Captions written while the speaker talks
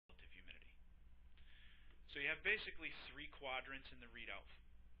have basically three quadrants in the readout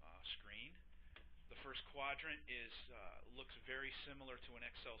screen. The first quadrant looks very similar to an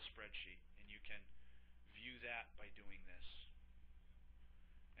Excel spreadsheet, and you can view that by doing this.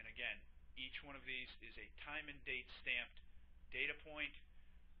 And again, each one of these is a time and date stamped data point.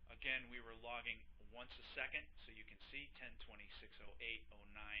 Again, we were logging once a second, so you can see 10:20, 6:08,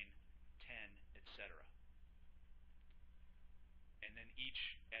 09, 10, etc. And then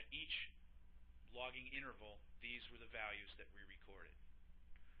at each logging interval, these were the values that we recorded.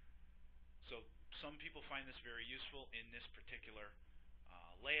 So some people find this very useful in this particular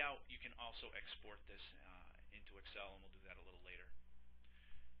layout. You can also export this into Excel, and we'll do that a little later.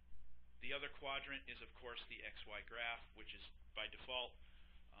 The other quadrant is, of course, the XY graph, which is by default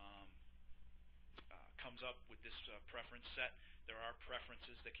comes up with this preference set. There are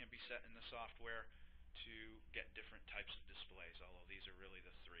preferences that can be set in the software to get different types of displays, although these are really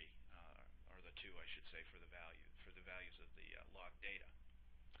the three, or the two, I should say, for the values of the log data.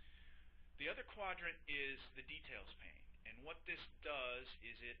 The other quadrant is the details pane, and what this does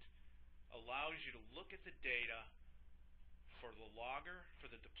is it allows you to look at the data for the logger, for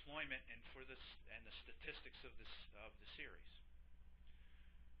the deployment, and the statistics of the series.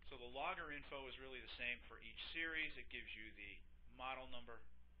 So the logger info is really the same for each series. It gives you the model number,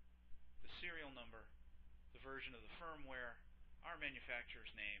 the serial number, the version of the firmware, our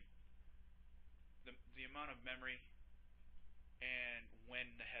manufacturer's name, the amount of memory, and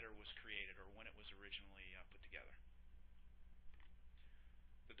when the header was created, or when it was originally put together.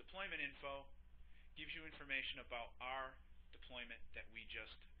 The deployment info gives you information about our deployment that we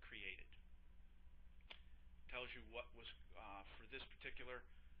just created. Tells you what was for this particular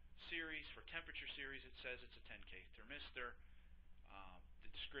series. For temperature series, it says it's a 10K thermistor.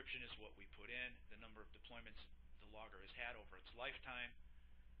 The description is what we put in, the number of deployments the logger has had over its lifetime,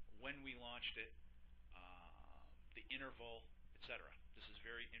 when we launched it, the interval, etc. This is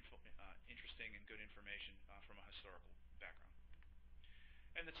very interesting and good information from a historical background.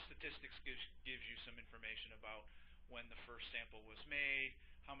 And the statistics gives you some information about when the first sample was made,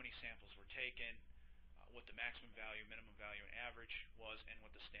 how many samples were taken, what the maximum value, minimum value, and average was, and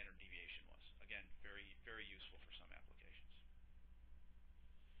what the standard deviation was. Again, very, very useful for some applications.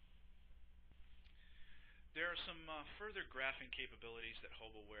 There are some further graphing capabilities that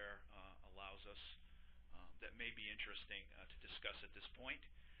HOBOware allows us that may be interesting to discuss at this point.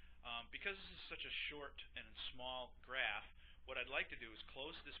 Because this is such a short and small graph, what I'd like to do is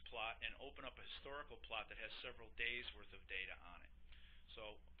close this plot and open up a historical plot that has several days worth of data on it.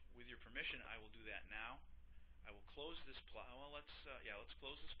 So with your permission, I will do that now. I will close this plot. Well, let's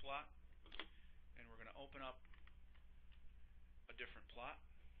close this plot, and we're going to open up a different plot.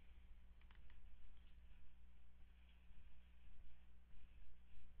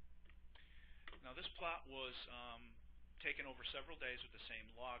 Now this plot was taken over several days with the same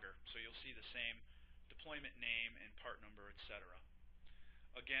logger, so you'll see the same deployment name and part number, etc.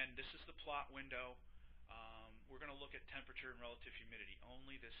 Again, this is the plot window. We're going to look at temperature and relative humidity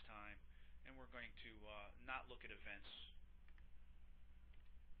only this time, and we're going to not look at events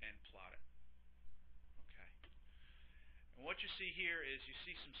and plot it. Okay. And what you see here is you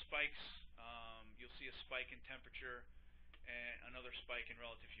see some spikes. You'll see a spike in temperature and another spike in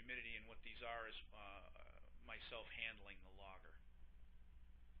relative humidity, and what these are is myself handling the logger.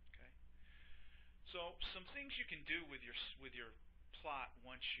 Okay. So some things you can do with your plot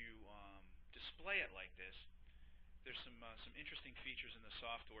once you display it like this. There's some interesting features in the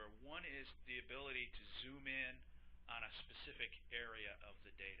software. One is the ability to zoom in on a specific area of the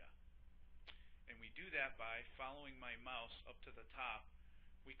data, and we do that by following my mouse up to the top.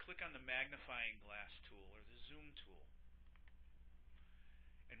 We click on the magnifying glass tool, or the zoom tool.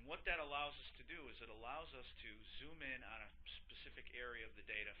 And what that allows us to do is it allows us to zoom in on a specific area of the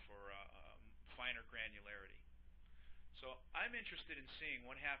data for finer granularity. So I'm interested in seeing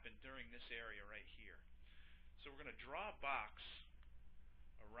what happened during this area right here. So we're going to draw a box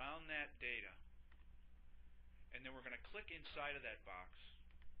around that data, and then we're going to click inside of that box,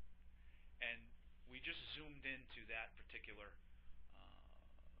 and we just zoomed into that particular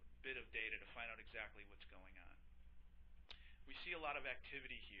bit of data to find out exactly what's going on. We see a lot of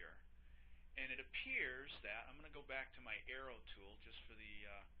activity here, and it appears that I'm going to go back to my arrow tool just for the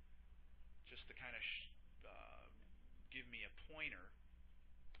just to kind of give me a pointer.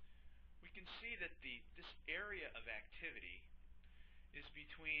 We can see that this area of activity is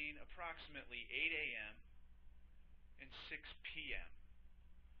between approximately 8 a.m. and 6 p.m.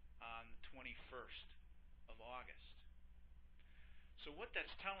 on the 21st of August. So what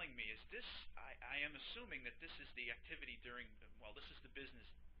that's telling me is this. I am assuming that this is the activity during. Well, this is the business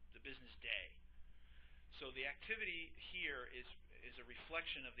day. So the activity here is a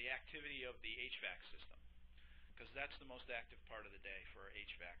reflection of the activity of the HVAC system, because that's the most active part of the day for our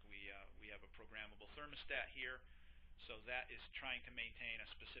HVAC. We have a programmable thermostat here, so that is trying to maintain a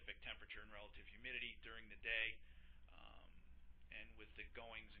specific temperature and relative humidity during the day. And with the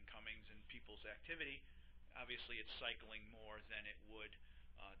goings and comings and people's activity, obviously it's cycling more than it would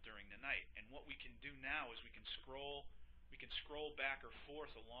during the night. And what we can do now is we can scroll back or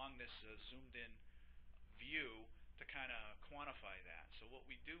forth along this zoomed in view to kind of quantify that. So what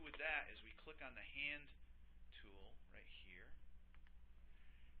we do with that is we click on the hand tool right here,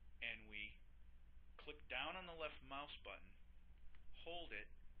 and we click down on the left mouse button, hold it,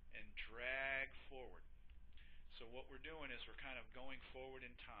 and drag forward. So what we're doing is we're kind of going forward in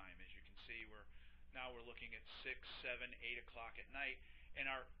time. As you can see, we're looking at 6, 7, 8 o'clock at night, and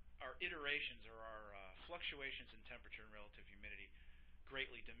our iterations or our fluctuations in temperature and relative humidity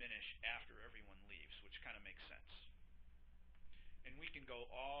greatly diminish after everyone leaves, which kind of makes sense. And we can go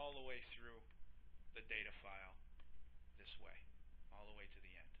all the way through the data file this way, all the way to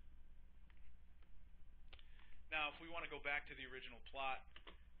the end. Now, if we want to go back to the original plot,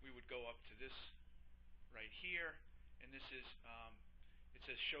 we would go up to this right here, and this is it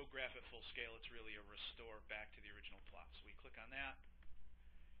says show graph at full scale. It's really a restore back to the original plot. So we click on that,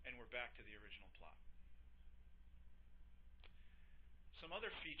 and we're back to the original plot. Some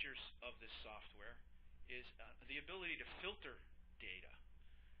other features of this software is the ability to filter data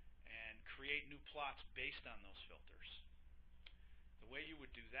and create new plots based on those filters. The way you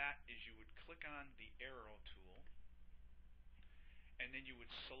would do that is you would click on the arrow tool, and then you would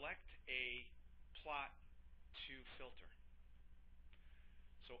select a plot to filter.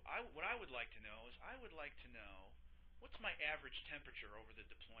 So what I would like to know is I would like to know what's my average temperature over the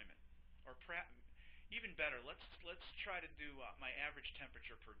deployment, or perhaps even better, let's try to do my average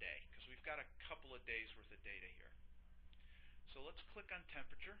temperature per day, because we've got a couple of days worth of data here. So let's click on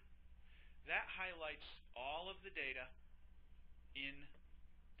temperature. That highlights all of the data in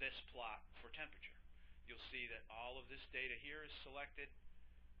this plot for temperature. You'll see that all of this data here is selected,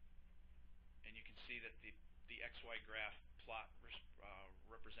 and you can see that the XY graph plot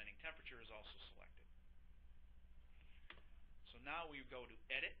representing temperature is also selected. So now we go to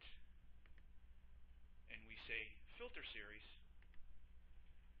Edit, and we say Filter Series,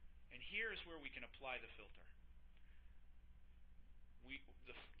 and here is where we can apply the filter.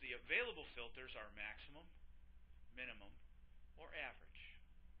 The available filters are maximum, minimum, or average.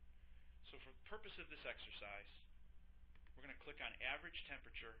 So for the purpose of this exercise, we're going to click on average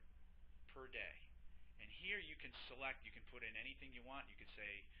temperature per day. And here you can select, you can put in anything you want. You could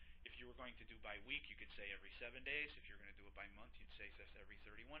say, if you were going to do by week, you could say every 7 days. If you're going to do it by month, you'd say every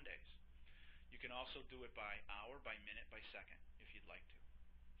 31 days. You can also do it by hour, by minute, by second, if you'd like to.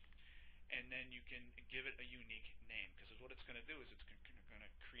 And then you can give it a unique name, because what it's going to do is it's going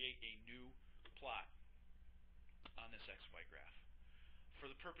to create a new plot on this XY graph.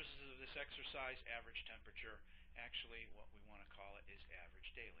 For the purposes of this exercise, average temperature, actually what we want to call it is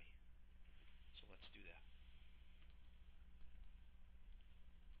average daily. So let's do that.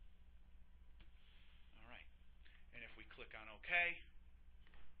 All right. And if we click on OK,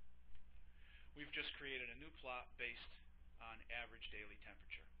 we've just created a new plot based on average daily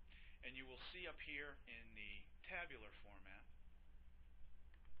temperature. And you will see up here in the tabular format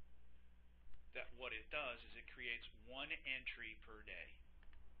that what it does is it creates one entry per day.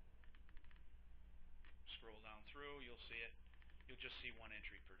 Scroll down through, you'll see it. You'll just see one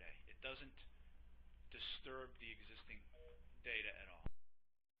entry per day. It doesn't disturb the existing data at all.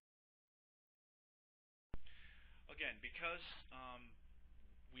 Again, because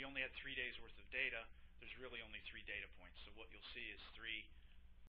we only had 3 days worth of data, there's really only 3 data points. So what you'll see is 3